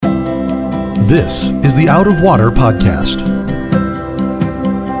This is the Out of Water Podcast.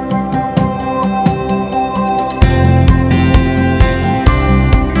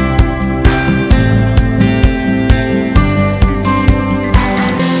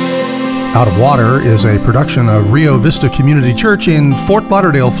 Out of Water is a production of Rio Vista Community Church in Fort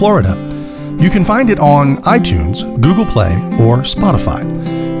Lauderdale, Florida. You can find it on iTunes, Google Play, or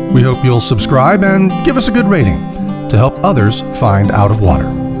Spotify. We hope you'll subscribe and give us a good rating to help others find Out of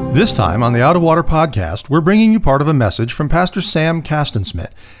Water. This time on the Out of Water Podcast, we're bringing you part of a message from Pastor Sam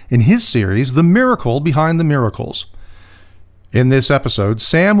Castensmith in his series, The Miracle Behind the Miracles. In this episode,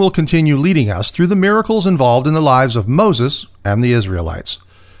 Sam will continue leading us through the miracles involved in the lives of Moses and the Israelites.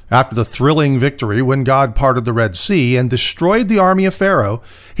 After the thrilling victory when God parted the Red Sea and destroyed the army of Pharaoh,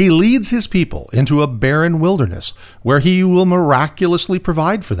 he leads his people into a barren wilderness where he will miraculously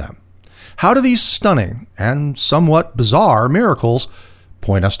provide for them. How do these stunning and somewhat bizarre miracles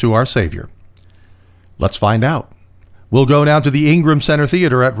point us to our Savior? Let's find out. We'll go now to the Ingram Center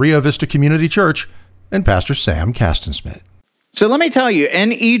Theater at Rio Vista Community Church and Pastor Sam Castensmith. So let me tell you,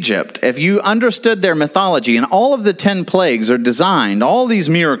 in Egypt, if you understood their mythology, and all of the 10 plagues are designed, all these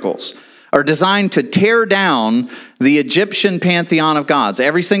miracles are designed to tear down the Egyptian pantheon of gods.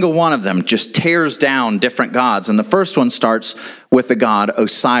 Every single one of them just tears down different gods. And the first one starts with the god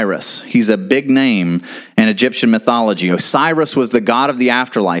Osiris. He's a big name in Egyptian mythology. Osiris was the god of the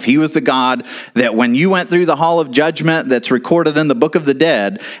afterlife. He was the god that when you went through the hall of judgment that's recorded in the Book of the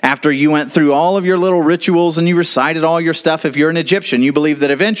Dead, after you went through all of your little rituals and you recited all your stuff, if you're an Egyptian, you believe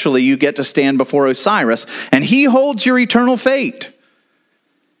that eventually you get to stand before Osiris, and he holds your eternal fate.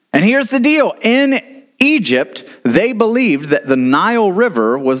 And here's the deal. In Egypt, they believed that the Nile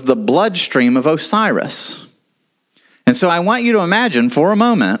River was the bloodstream of Osiris. And so I want you to imagine for a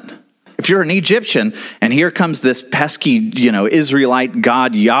moment, if you're an Egyptian, and here comes this pesky, Israelite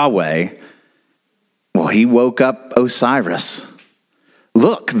god Yahweh. Well, he woke up Osiris.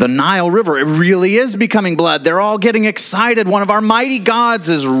 Look, the Nile River, it really is becoming blood. They're all getting excited. One of our mighty gods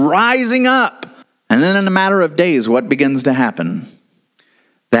is rising up. And then in a matter of days, what begins to happen?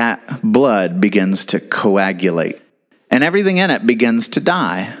 That blood begins to coagulate, and everything in it begins to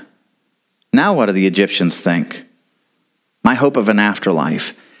die. Now what do the Egyptians think? My hope of an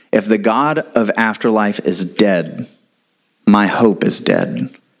afterlife. If the God of afterlife is dead, my hope is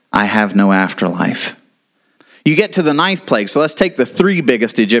dead. I have no afterlife. You get to the 9th plague, so let's take the 3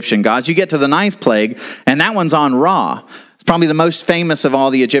 biggest Egyptian gods. You get to the 9th plague, and that one's on Ra. It's probably the most famous of all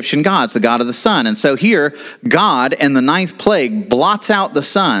the Egyptian gods, the god of the sun. And so here, God in the 9th plague blots out the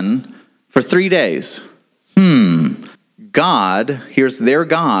sun for 3 days. God, here's their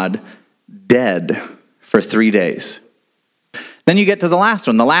God, dead for 3 days. Then you get to the last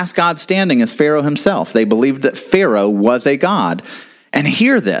one. The last god standing is Pharaoh himself. They believed that Pharaoh was a god. And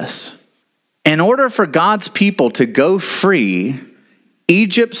hear this. In order for God's people to go free,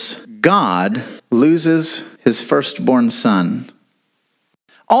 Egypt's God loses his firstborn son.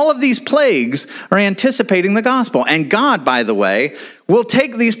 All of these plagues are anticipating the gospel. And God, by the way, will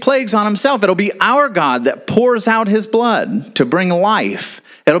take these plagues on himself. It'll be our God that pours out his blood to bring life.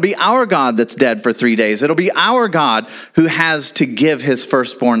 It'll be our God that's dead for 3 days. It'll be our God who has to give his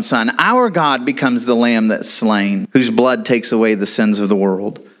firstborn son. Our God becomes the lamb that's slain, whose blood takes away the sins of the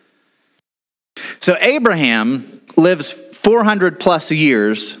world. So Abraham lives 400 plus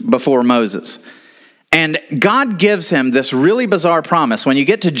years before Moses. And God gives him this really bizarre promise. When you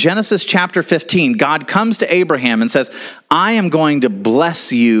get to Genesis chapter 15, God comes to Abraham and says, I am going to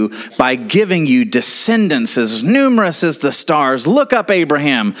bless you by giving you descendants as numerous as the stars. Look up,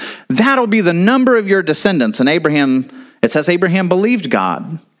 Abraham. That'll be the number of your descendants. And it says Abraham believed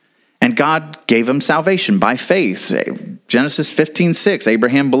God. And God gave him salvation by faith. Genesis 15:6,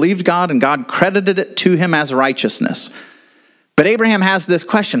 Abraham believed God and God credited it to him as righteousness. But Abraham has this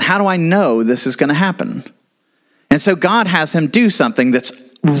question, how do I know this is going to happen? And so God has him do something that's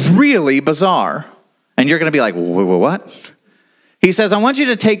really bizarre. And you're going to be like, what? He says, I want you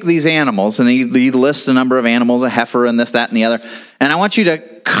to take these animals, and he lists a number of animals, a heifer and this, that, and the other, and I want you to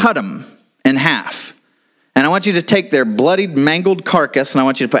cut them in half. And I want you to take their bloodied, mangled carcass, and I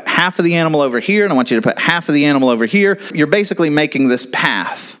want you to put half of the animal over here, and I want you to put half of the animal over here. You're basically making this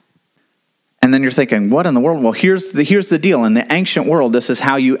path. And then you're thinking, what in the world? Well, here's the deal. In the ancient world, this is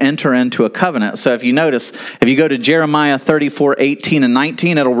how you enter into a covenant. So if you notice, if you go to Jeremiah 34:18 and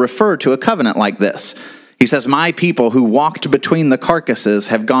 19, it'll refer to a covenant like this. He says, my people who walked between the carcasses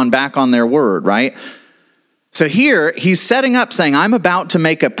have gone back on their word, right? So here, he's setting up saying, I'm about to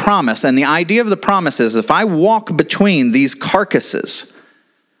make a promise. And the idea of the promise is, if I walk between these carcasses,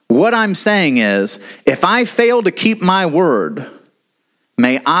 what I'm saying is, if I fail to keep my word,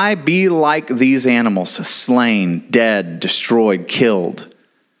 May I be like these animals, slain, dead, destroyed, killed.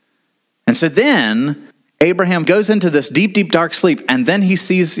 And so then Abraham goes into this deep, deep, dark sleep, and then he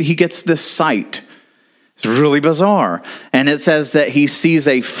gets this sight. It's really bizarre. And it says that he sees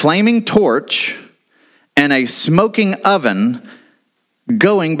a flaming torch and a smoking oven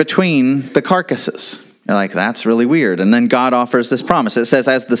going between the carcasses. You're like, that's really weird. And then God offers this promise. It says,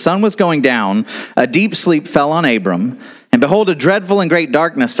 as the sun was going down, a deep sleep fell on Abram, and behold, a dreadful and great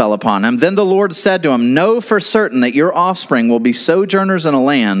darkness fell upon him. Then the Lord said to him, know for certain that your offspring will be sojourners in a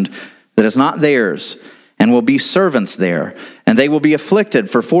land that is not theirs, and will be servants there. And they will be afflicted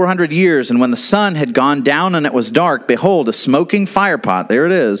for 400 years. And when the sun had gone down and it was dark, behold, a smoking firepot, there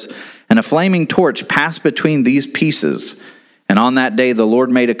it is, and a flaming torch passed between these pieces. And on that day the Lord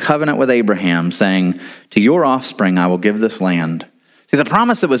made a covenant with Abraham, saying, to your offspring I will give this land. See, the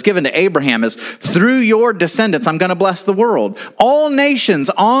promise that was given to Abraham is, through your descendants I'm going to bless the world. All nations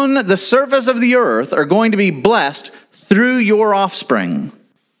on the surface of the earth are going to be blessed through your offspring.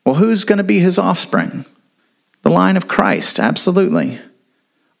 Well, who's going to be his offspring? The line of Christ, absolutely.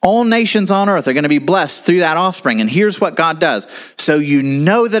 All nations on earth are going to be blessed through that offspring. And here's what God does. So you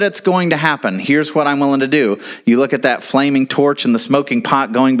know that it's going to happen. Here's what I'm willing to do. You look at that flaming torch and the smoking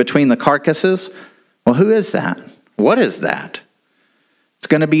pot going between the carcasses. Well, who is that? What is that? It's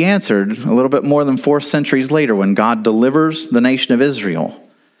going to be answered a little bit more than 4 centuries later when God delivers the nation of Israel.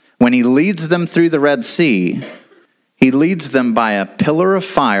 When he leads them through the Red Sea, he leads them by a pillar of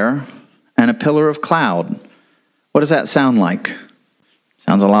fire and a pillar of cloud. What does that sound like?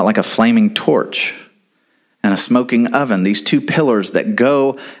 Sounds a lot like a flaming torch and a smoking oven. These two pillars that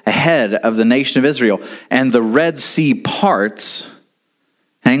go ahead of the nation of Israel. And the Red Sea parts,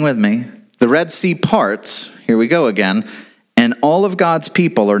 hang with me, the Red Sea parts, here we go again, and all of God's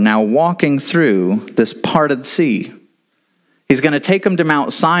people are now walking through this parted sea. He's going to take them to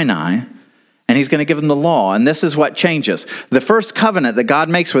Mount Sinai, and he's going to give them the law. And this is what changes. The first covenant that God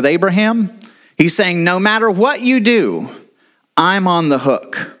makes with Abraham, he's saying, no matter what you do, I'm on the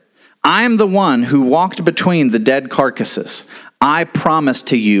hook. I'm the one who walked between the dead carcasses. I promise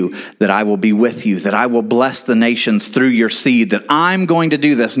to you that I will be with you, that I will bless the nations through your seed, that I'm going to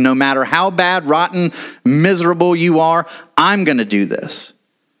do this. No matter how bad, rotten, miserable you are, I'm going to do this.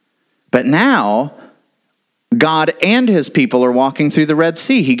 But now, God and his people are walking through the Red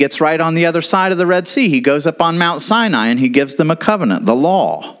Sea. He gets right on the other side of the Red Sea. He goes up on Mount Sinai and he gives them a covenant, the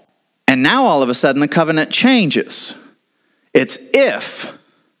law. And now all of a sudden the covenant changes. It's if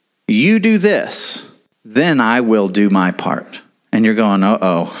you do this, then I will do my part. And you're going,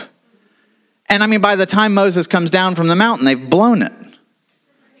 uh-oh. And I mean, by the time Moses comes down from the mountain, they've blown it.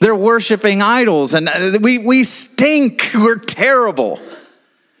 They're worshiping idols, and we stink. We're terrible.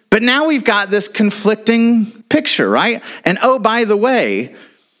 But now we've got this conflicting picture, right? And oh, by the way,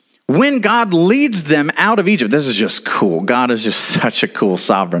 when God leads them out of Egypt, this is just cool. God is just such a cool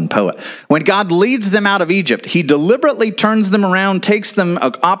sovereign poet. When God leads them out of Egypt, he deliberately turns them around, takes them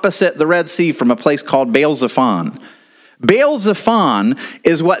opposite the Red Sea from a place called Baal-zephon. Baal-zephon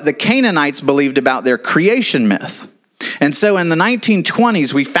is what the Canaanites believed about their creation myth. And so in the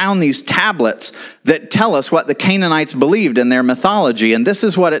 1920s, we found these tablets that tell us what the Canaanites believed in their mythology. And this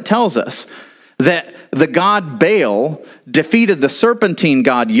is what it tells us. That the god Baal defeated the serpentine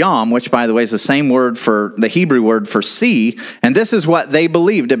god Yam, which, by the way, is the same word for the Hebrew word for sea. And this is what they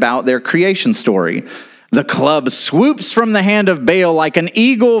believed about their creation story. The club swoops from the hand of Baal like an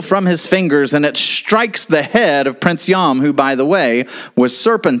eagle from his fingers, and it strikes the head of Prince Yam, who, by the way, was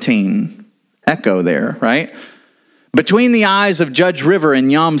serpentine. Echo there, right? Between the eyes of Judge River,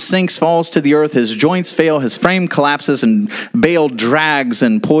 and Yam sinks, falls to the earth. His joints fail, his frame collapses, and Baal drags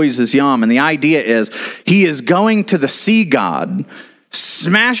and poises Yam. And the idea is he is going to the sea god,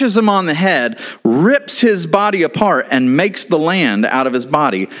 smashes him on the head, rips his body apart, and makes the land out of his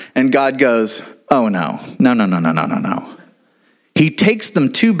body. And God goes, oh no. He takes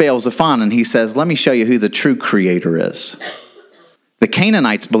them to Baal-zephon and he says, let me show you who the true creator is. The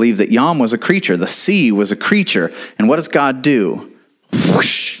Canaanites believed that Yam was a creature. The sea was a creature. And what does God do?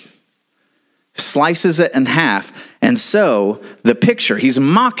 Whoosh! Slices it in half. And so the picture, he's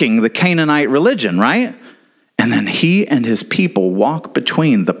mocking the Canaanite religion, right? And then he and his people walk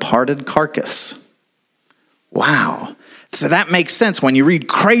between the parted carcass. Wow. So that makes sense when you read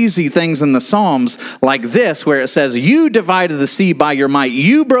crazy things in the Psalms like this, where it says, you divided the sea by your might.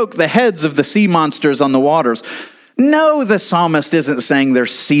 You broke the heads of the sea monsters on the waters. No, the psalmist isn't saying they're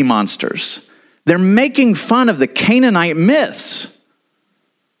sea monsters. They're making fun of the Canaanite myths.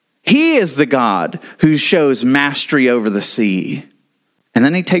 He is the God who shows mastery over the sea. And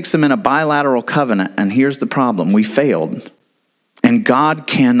then he takes them in a bilateral covenant, and here's the problem. We failed. And God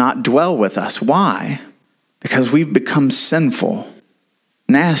cannot dwell with us. Why? Because we've become sinful,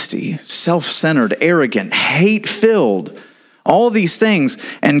 nasty, self-centered, arrogant, hate-filled, all these things.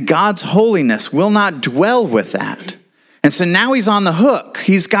 And God's holiness will not dwell with that. And so now he's on the hook.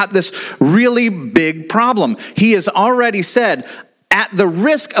 He's got this really big problem. He has already said, at the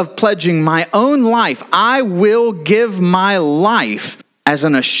risk of pledging my own life, I will give my life as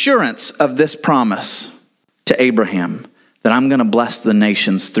an assurance of this promise to Abraham, that I'm going to bless the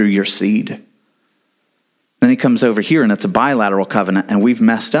nations through your seed. Then he comes over here and it's a bilateral covenant and we've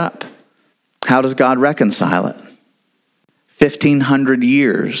messed up. How does God reconcile it? 1,500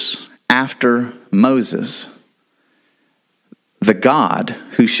 years after Moses, the God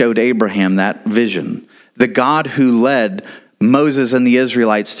who showed Abraham that vision, the God who led Moses and the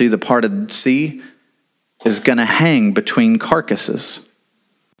Israelites through the parted sea, is going to hang between carcasses.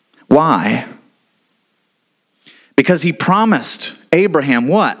 Why? Because he promised Abraham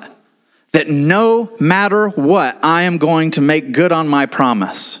what? That no matter what, I am going to make good on my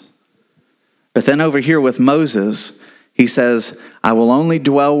promise. But then over here with Moses, he says, I will only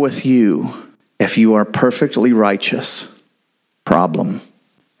dwell with you if you are perfectly righteous. Problem.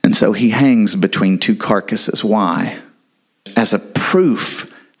 And so he hangs between two carcasses. Why? As a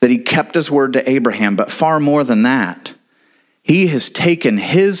proof that he kept his word to Abraham, but far more than that. He has taken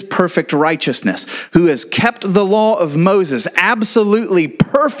his perfect righteousness, who has kept the law of Moses absolutely,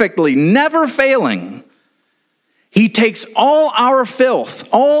 perfectly, never failing. He takes all our filth,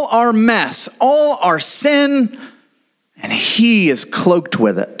 all our mess, all our sin, and he is cloaked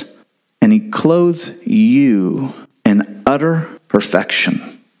with it. And he clothes you in utter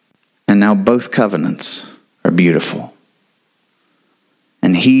perfection. And now both covenants are beautiful.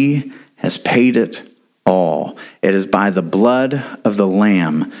 And he has paid it all. It is by the blood of the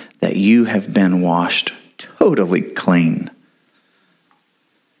Lamb that you have been washed totally clean.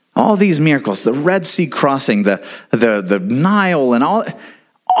 All these miracles, the Red Sea crossing, the Nile, and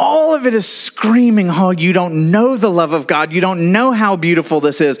all of it is screaming, oh, you don't know the love of God. You don't know how beautiful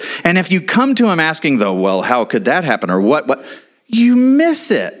this is. And if you come to him asking, though, well, how could that happen? Or what? You miss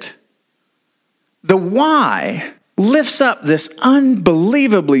it. The why lifts up this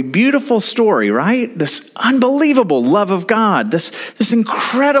unbelievably beautiful story, right? This unbelievable love of God, this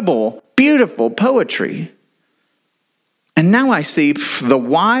incredible, beautiful poetry. And now I see the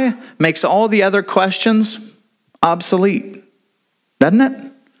why makes all the other questions obsolete, doesn't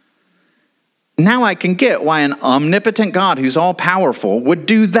it? Now I can get why an omnipotent God who's all powerful would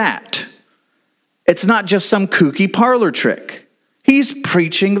do that. It's not just some kooky parlor trick. He's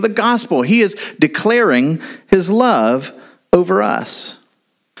preaching the gospel. He is declaring his love over us.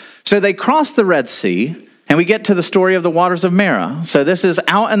 So they cross the Red Sea, and we get to the story of the waters of Marah. So this is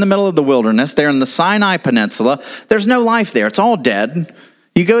out in the middle of the wilderness. They're in the Sinai Peninsula. There's no life there. It's all dead.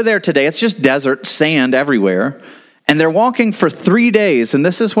 You go there today, it's just desert, sand everywhere. And they're walking for 3 days, and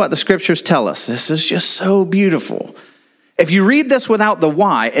this is what the scriptures tell us. This is just so beautiful. If you read this without the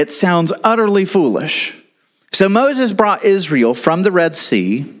why, it sounds utterly foolish. So Moses brought Israel from the Red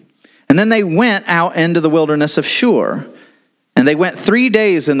Sea, and then they went out into the wilderness of Shur. And they went 3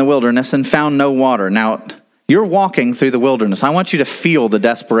 days in the wilderness and found no water. Now, you're walking through the wilderness. I want you to feel the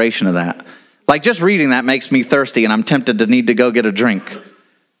desperation of that. Like, just reading that makes me thirsty, and I'm tempted to need to go get a drink.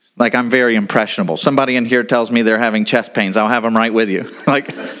 Like, I'm very impressionable. Somebody in here tells me they're having chest pains. I'll have them right with you.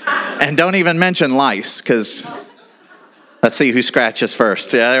 And don't even mention lice, because let's see who scratches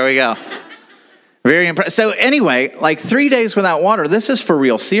first. Yeah, there we go. Very impressive. So anyway, 3 days without water, this is for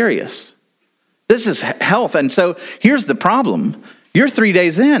real serious. This is health. And so here's the problem. You're 3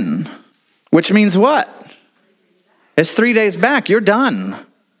 days in, which means what? It's 3 days back. You're done.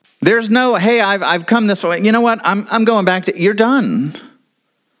 There's no, hey, I've come this way. You know what? I'm going back to, you're done.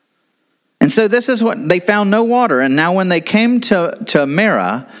 And so this is what, they found no water. And now when they came to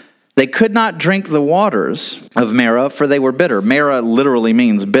Marah, they could not drink the waters of Marah, for they were bitter. Marah literally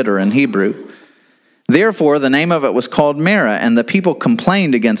means bitter in Hebrew. Therefore, the name of it was called Marah, and the people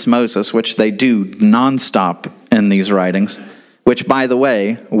complained against Moses, which they do nonstop in these writings, which, by the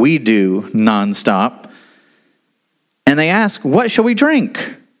way, we do nonstop. And they asked, what shall we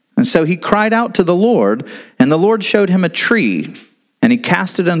drink? And so he cried out to the Lord, and the Lord showed him a tree, and he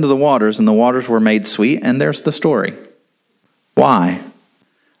cast it into the waters, and the waters were made sweet, and there's the story. Why?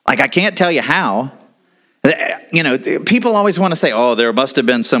 I can't tell you how. You know, people always want to say, oh, there must have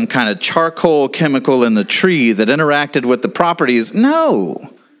been some kind of charcoal chemical in the tree that interacted with the properties.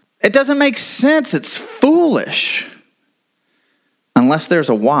 No, it doesn't make sense. It's foolish. Unless there's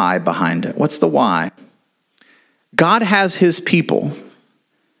a why behind it. What's the why? God has his people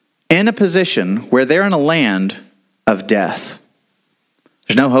in a position where they're in a land of death.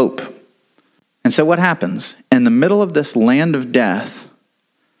 There's no hope. And so what happens? In the middle of this land of death,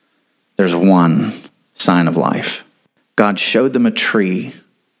 there's one sign of life. God showed them a tree.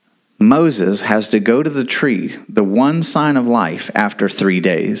 Moses has to go to the tree, the one sign of life, after 3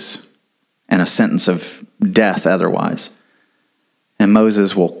 days and a sentence of death otherwise. And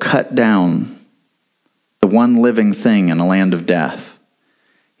Moses will cut down the one living thing in a land of death.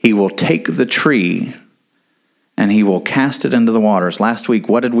 He will take the tree and he will cast it into the waters. Last week,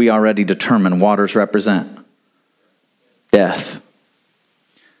 what did we already determine waters represent? Death.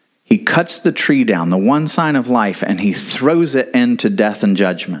 He cuts the tree down, the one sign of life, and he throws it into death and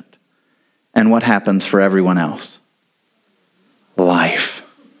judgment. And what happens for everyone else? Life.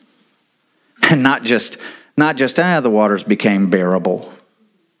 And not just the waters became bearable.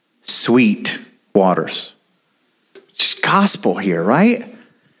 Sweet waters. Just gospel here, right?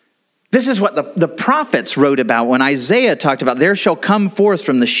 This is what the prophets wrote about when Isaiah talked about, there shall come forth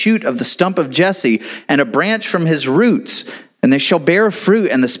from the shoot of the stump of Jesse and a branch from his roots, and they shall bear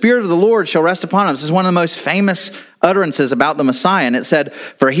fruit, and the Spirit of the Lord shall rest upon them. This is one of the most famous utterances about the Messiah. And it said,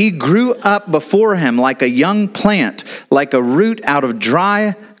 for he grew up before him like a young plant, like a root out of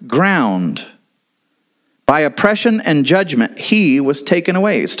dry ground. By oppression and judgment, he was taken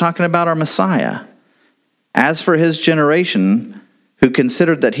away. It's talking about our Messiah. As for his generation, who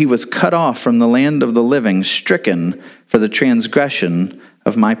considered that he was cut off from the land of the living, stricken for the transgression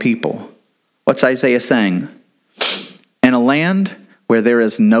of my people. What's Isaiah saying? In a land where there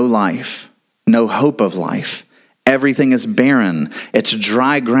is no life, no hope of life, everything is barren, it's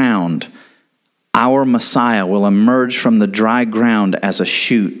dry ground, our Messiah will emerge from the dry ground as a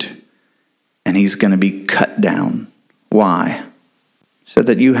shoot, and he's going to be cut down. Why? So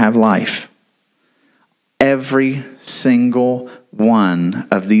that you have life. Every single one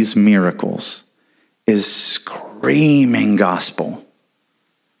of these miracles is screaming gospel.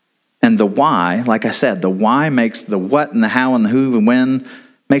 And the why, like I said, the why makes the what and the how and the who and when,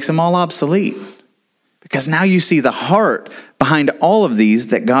 makes them all obsolete. Because now you see the heart behind all of these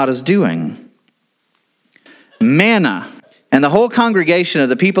that God is doing. Manna. And the whole congregation of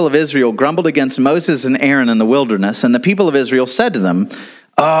the people of Israel grumbled against Moses and Aaron in the wilderness. And the people of Israel said to them,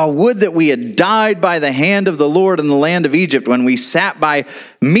 oh, would that we had died by the hand of the Lord in the land of Egypt when we sat by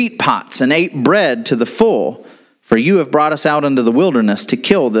meat pots and ate bread to the full. For you have brought us out into the wilderness to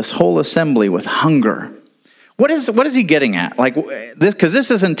kill this whole assembly with hunger. What is he getting at? Like this, because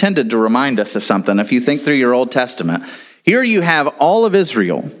this is intended to remind us of something. If you think through your Old Testament, here you have all of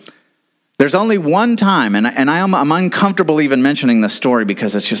Israel. There's only one time, and I'm uncomfortable even mentioning this story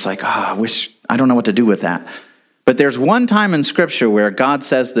because it's just like, I don't know what to do with that. But there's one time in Scripture where God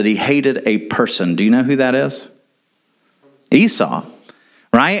says that he hated a person. Do you know who that is? Esau,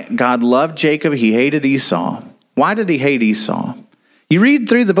 right? God loved Jacob. He hated Esau. Why did he hate Esau? You read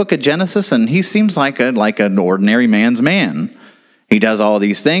through the book of Genesis, and he seems like an ordinary man's man. He does all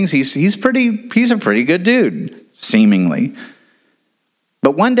these things. He's a pretty good dude, seemingly.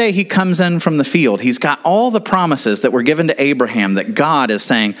 But one day he comes in from the field. He's got all the promises that were given to Abraham that God is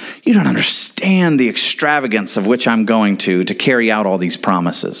saying, you don't understand the extravagance of which I'm going to carry out all these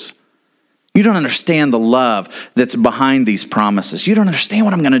promises. You don't understand the love that's behind these promises. You don't understand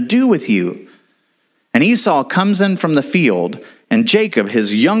what I'm going to do with you. And Esau comes in from the field, and Jacob,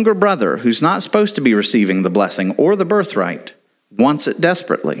 his younger brother, who's not supposed to be receiving the blessing or the birthright, wants it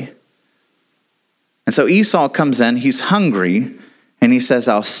desperately. And so Esau comes in, he's hungry, and he says,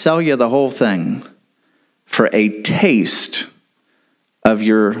 I'll sell you the whole thing for a taste of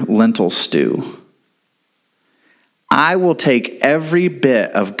your lentil stew. I will take every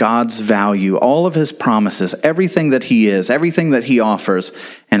bit of God's value, all of his promises, everything that he is, everything that he offers,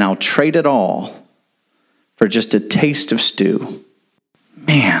 and I'll trade it all for just a taste of stew.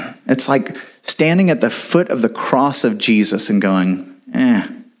 Man, it's like standing at the foot of the cross of Jesus and going,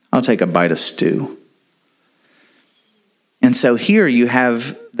 I'll take a bite of stew. And so here you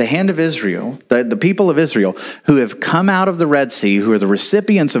have the hand of Israel, the people of Israel, who have come out of the Red Sea, who are the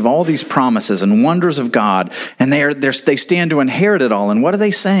recipients of all these promises and wonders of God, and they stand to inherit it all. And what are they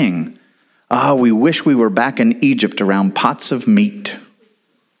saying? Oh, we wish we were back in Egypt around pots of meat.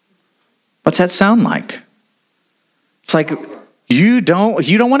 What's that sound like? It's like you don't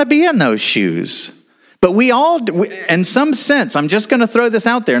want to be in those shoes. But we all, in some sense, I'm just going to throw this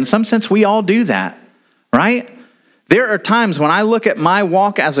out there, in some sense we all do that, right? There are times when I look at my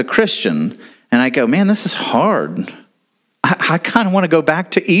walk as a Christian and I go, man, this is hard. I kind of want to go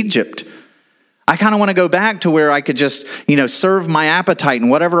back to Egypt. I kind of want to go back to where I could just, serve my appetite and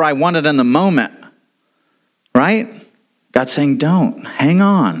whatever I wanted in the moment, right? God's saying, don't, hang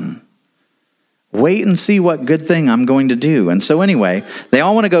on. Wait and see what good thing I'm going to do. And so anyway, they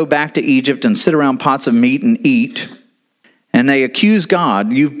all want to go back to Egypt and sit around pots of meat and eat. And they accuse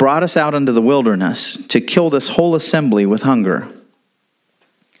God, you've brought us out into the wilderness to kill this whole assembly with hunger.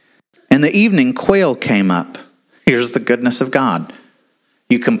 In the evening, quail came up. Here's the goodness of God.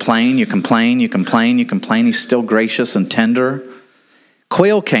 You complain, you complain, you complain, you complain. He's still gracious and tender.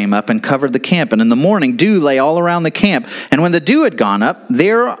 Quail came up and covered the camp, and in the morning dew lay all around the camp. And when the dew had gone up,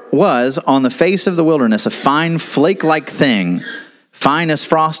 there was on the face of the wilderness a fine flake-like thing, fine as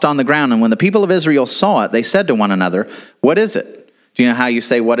frost on the ground. And when the people of Israel saw it, they said to one another, what is it? Do you know how you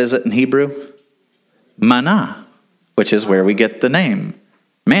say what is it in Hebrew? Manna, which is where we get the name.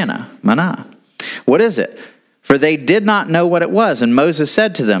 Manna. What is it? For they did not know what it was. And Moses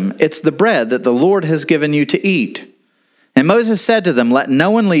said to them, it's the bread that the Lord has given you to eat. And Moses said to them, let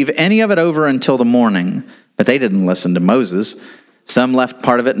no one leave any of it over until the morning. But they didn't listen to Moses. Some left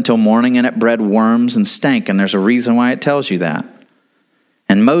part of it until morning, and it bred worms and stank. And there's a reason why it tells you that.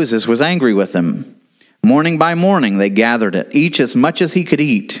 And Moses was angry with them. Morning by morning they gathered it, each as much as he could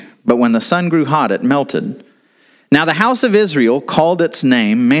eat. But when the sun grew hot, it melted. Now the house of Israel called its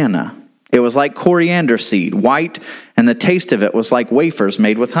name manna. It was like coriander seed, white, and the taste of it was like wafers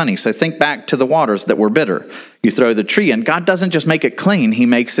made with honey. So think back to the waters that were bitter. You throw the tree in. God doesn't just make it clean, he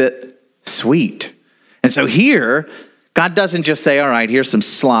makes it sweet. And so here, God doesn't just say, all right, here's some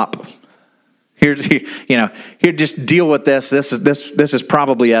slop. Here, just deal with this. This is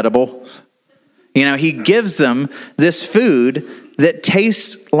probably edible. He gives them this food that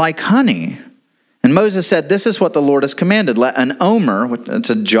tastes like honey. And Moses said, this is what the Lord has commanded. Let an omer, it's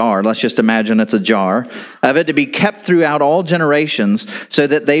a jar, let's just imagine it's a jar, of it to be kept throughout all generations, so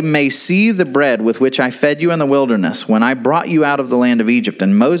that they may see the bread with which I fed you in the wilderness, when I brought you out of the land of Egypt.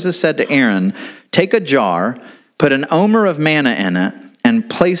 And Moses said to Aaron, take a jar, put an omer of manna in it, and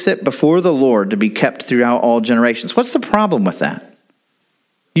place it before the Lord to be kept throughout all generations. What's the problem with that?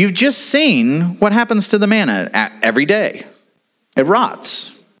 You've just seen what happens to the manna every day. It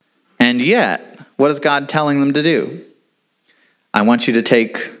rots. And yet, what is God telling them to do? I want you to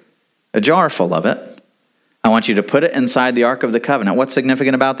take a jar full of it. I want you to put it inside the Ark of the Covenant. What's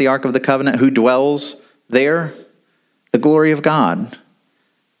significant about the Ark of the Covenant? Who dwells there? The glory of God.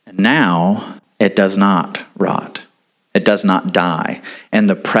 And now it does not rot. It does not die. In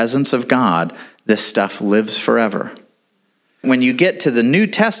the presence of God, this stuff lives forever. When you get to the New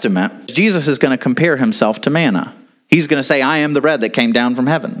Testament, Jesus is going to compare himself to manna. He's going to say, I am the bread that came down from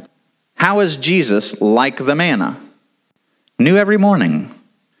heaven. How is Jesus like the manna? New every morning.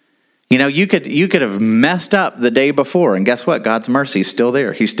 You could have messed up the day before, and guess what? God's mercy is still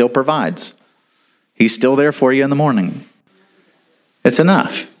there. He still provides. He's still there for you in the morning. It's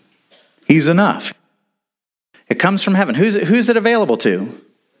enough. He's enough. It comes from heaven. Who's it available to?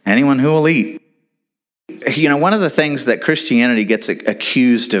 Anyone who will eat. One of the things that Christianity gets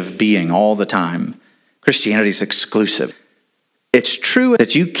accused of being all the time, Christianity is exclusive. It's true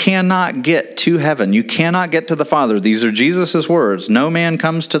that you cannot get to heaven. You cannot get to the Father. These are Jesus' words. No man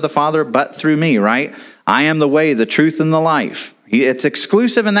comes to the Father but through me, right? I am the way, the truth, and the life. It's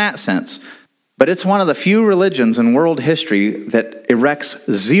exclusive in that sense. But it's one of the few religions in world history that erects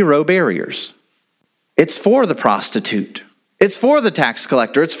zero barriers. It's for the prostitute. It's for the tax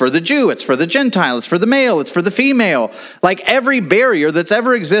collector. It's for the Jew. It's for the Gentile. It's for the male. It's for the female. Like every barrier that's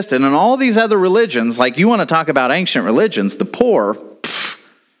ever existed in all these other religions, like you want to talk about ancient religions, the poor,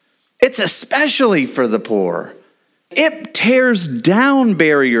 it's especially for the poor. It tears down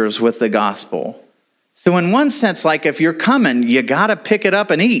barriers with the gospel. So in one sense, like if you're coming, you got to pick it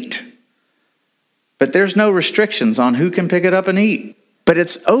up and eat. But there's no restrictions on who can pick it up and eat. But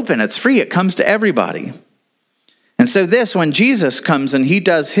it's open. It's free. It comes to everybody. And so when Jesus comes and he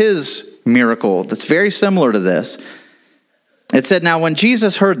does his miracle that's very similar to this, it said, now when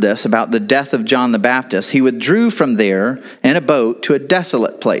Jesus heard this about the death of John the Baptist, he withdrew from there in a boat to a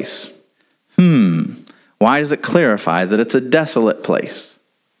desolate place. Why does it clarify that it's a desolate place?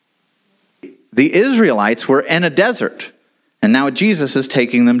 The Israelites were in a desert, and now Jesus is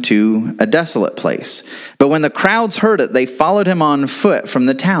taking them to a desolate place. But when the crowds heard it, they followed him on foot from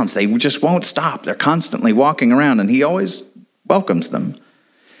the towns. They just won't stop. They're constantly walking around, and he always welcomes them.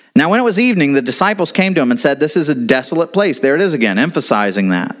 Now, when it was evening, the disciples came to him and said, this is a desolate place. There it is again, emphasizing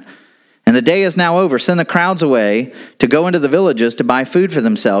that. And the day is now over. Send the crowds away to go into the villages to buy food for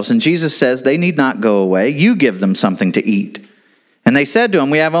themselves. And Jesus says, they need not go away. You give them something to eat. And they said to him,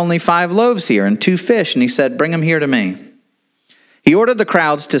 we have only 5 loaves here and 2 fish. And he said, bring them here to me. He ordered the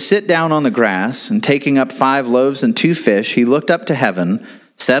crowds to sit down on the grass, and taking up 5 loaves and 2 fish, he looked up to heaven,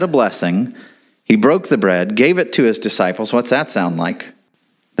 said a blessing. He broke the bread, gave it to his disciples. What's that sound like?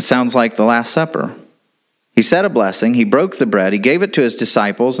 It sounds like the Last Supper. He said a blessing, he broke the bread, he gave it to his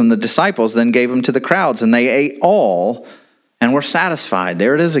disciples, and the disciples then gave him to the crowds, and they ate all and were satisfied.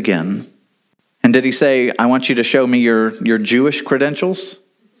 There it is again. And did he say, I want you to show me your Jewish credentials?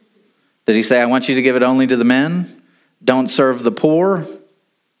 Did he say, I want you to give it only to the men? Don't serve the poor?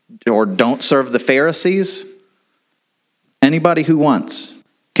 Or don't serve the Pharisees? Anybody who wants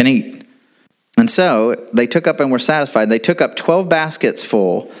can eat. And so they took up and were satisfied. They took up 12 baskets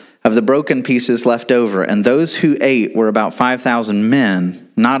full of the broken pieces left over, and those who ate were about 5,000 men,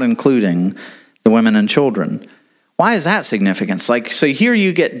 not including the women and children. Why is that significant? So here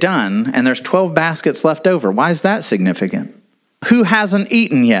you get done, and there's 12 baskets left over. Why is that significant? Who hasn't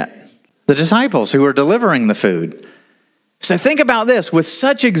eaten yet? The disciples who are delivering the food. So think about this. With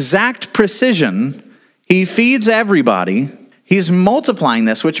such exact precision, he feeds everybody. He's multiplying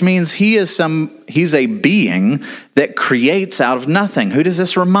this, which means he's a being that creates out of nothing. Who does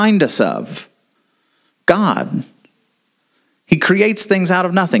this remind us of? God. He creates things out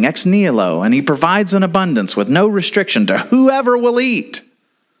of nothing, ex nihilo, and he provides an abundance with no restriction to whoever will eat.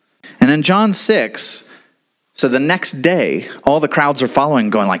 And in John 6, so the next day, all the crowds are following,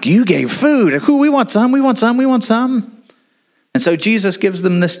 going like, you gave food. We want some, we want some, we want some. And so Jesus gives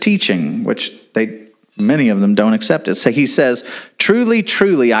them this teaching, which many of them don't accept it. So he says, truly,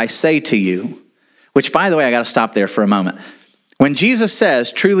 truly, I say to you, which, by the way, I got to stop there for a moment. When Jesus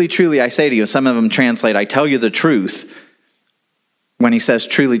says, truly, truly, I say to you, some of them translate, I tell you the truth. When he says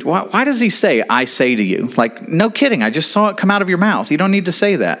truly, why does he say, I say to you? Like, no kidding, I just saw it come out of your mouth. You don't need to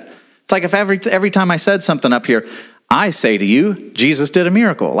say that. It's like if every time I said something up here, I say to you, Jesus did a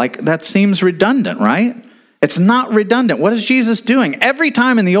miracle. Like, that seems redundant, right? It's not redundant. What is Jesus doing? Every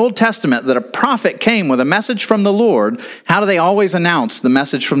time in the Old Testament that a prophet came with a message from the Lord, how do they always announce the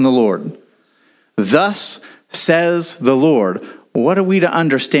message from the Lord? Thus says the Lord. What are we to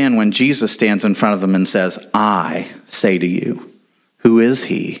understand when Jesus stands in front of them and says, I say to you? Who is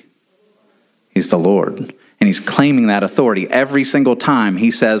he? He's the Lord. And he's claiming that authority every single time he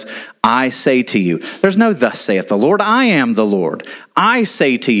says, I say to you. There's no thus saith the Lord. I am the Lord. I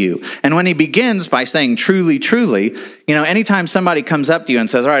say to you. And when he begins by saying truly, truly, anytime somebody comes up to you and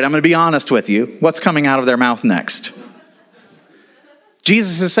says, all right, I'm going to be honest with you, what's coming out of their mouth next?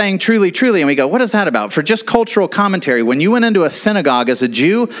 Jesus is saying truly, truly. And we go, what is that about? For just cultural commentary, when you went into a synagogue as a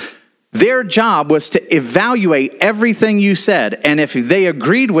Jew, their job was to evaluate everything you said. And if they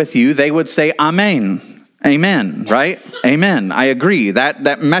agreed with you, they would say, Amen. Amen, right? Amen. I agree.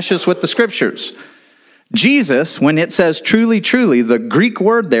 That meshes with the scriptures. Jesus, when it says truly, truly, the Greek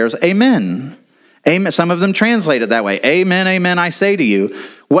word there is amen. Amen. Some of them translate it that way. Amen, amen, I say to you.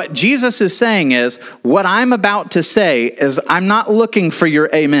 What Jesus is saying is, what I'm about to say is, I'm not looking for your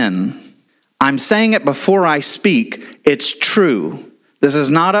amen. I'm saying it before I speak. It's true. This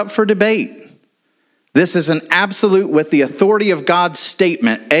is not up for debate. This is an absolute with the authority of God's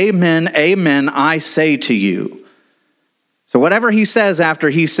statement. Amen, amen, I say to you. So whatever he says after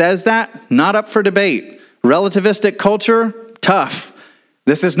he says that, not up for debate. Relativistic culture, tough.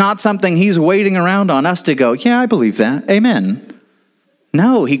 This is not something he's waiting around on us to go, yeah, I believe that. Amen.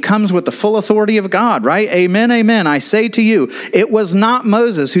 No, he comes with the full authority of God, right? Amen, amen, I say to you. It was not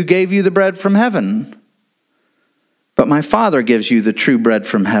Moses who gave you the bread from heaven, but my Father gives you the true bread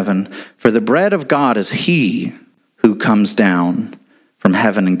from heaven. For the bread of God is he who comes down from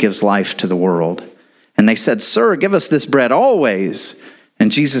heaven and gives life to the world. And they said, Sir, give us this bread always.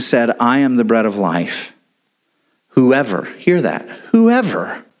 And Jesus said, I am the bread of life. Whoever, hear that,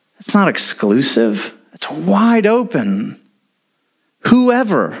 whoever. It's not exclusive. It's wide open.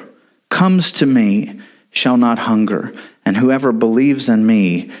 Whoever comes to me shall not hunger, and whoever believes in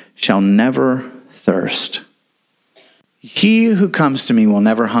me shall never thirst. He who comes to me will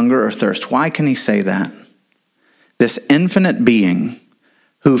never hunger or thirst. Why can he say that? This infinite being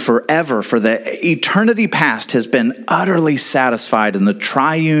who forever, for the eternity past, has been utterly satisfied in the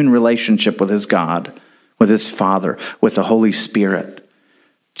triune relationship with his God, with his Father, with the Holy Spirit,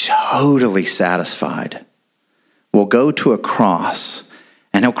 totally satisfied, will go to a cross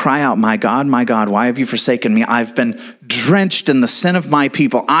and he'll cry out, my God, why have you forsaken me? I've been drenched in the sin of my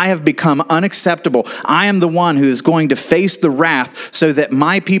people. I have become unacceptable. I am the one who is going to face the wrath so that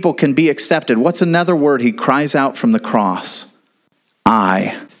my people can be accepted. What's another word he cries out from the cross?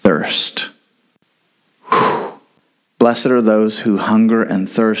 I thirst. Whew. Blessed are those who hunger and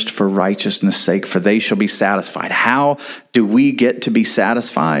thirst for righteousness' sake, for they shall be satisfied. How do we get to be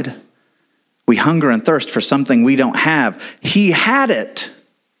satisfied? We hunger and thirst for something we don't have. He had it.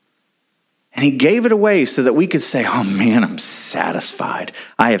 And he gave it away so that we could say, oh man, I'm satisfied.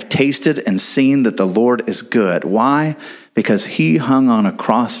 I have tasted and seen that the Lord is good. Why? because he hung on a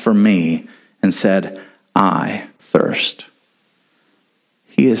cross for me and said, I thirst.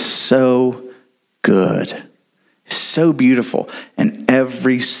 He is so good, so beautiful. And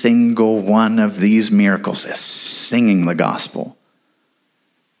every single one of these miracles is singing the gospel.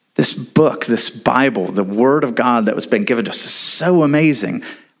 This book, this Bible, the Word of God that was been given to us is so amazing.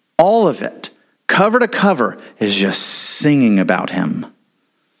 All of it, cover to cover, is just singing about him.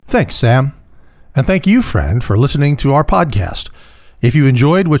 Thanks, Sam. And thank you, friend, for listening to our podcast. If you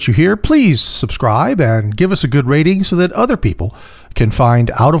enjoyed what you hear, please subscribe and give us a good rating so that other people can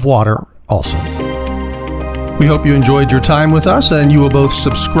find Out of Water also. We hope you enjoyed your time with us and you will both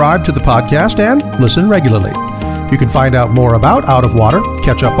subscribe to the podcast and listen regularly. You can find out more about Out of Water,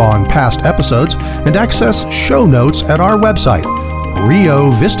 catch up on past episodes, and access show notes at our website,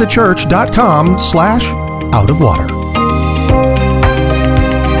 riovistachurch.com/outofwater.